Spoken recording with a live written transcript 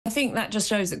think that just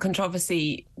shows that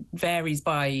controversy varies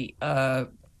by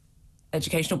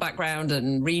educational background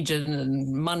and region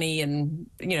and money, and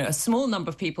a small number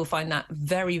of people find that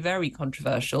very, very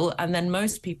controversial, and then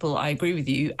most people, I agree with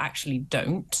you, actually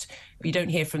don't. You don't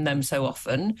hear from them so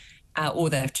often, or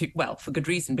they're too, well, for good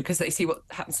reason, because they see what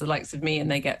happens to the likes of me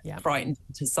and they get frightened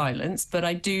into silence. But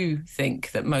I do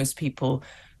think that most people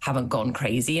haven't gone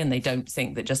crazy, and they don't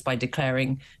think that just by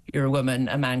declaring you're a woman,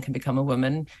 a man can become a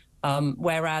woman,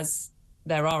 whereas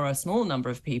there are a small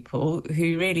number of people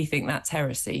who really think that's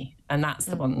heresy, and that's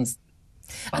the ones.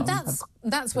 And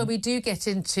that's where we do get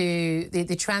into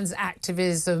the trans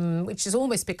activism, which has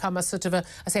almost become a sort of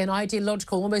an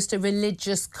ideological, almost a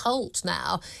religious cult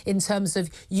now, in terms of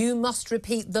you must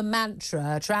repeat the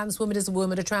mantra, a trans woman is a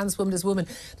woman, a trans woman is a woman.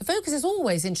 The focus is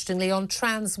always, interestingly, on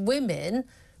trans women,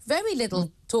 very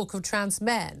little talk of trans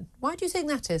men. Why do you think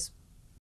that is?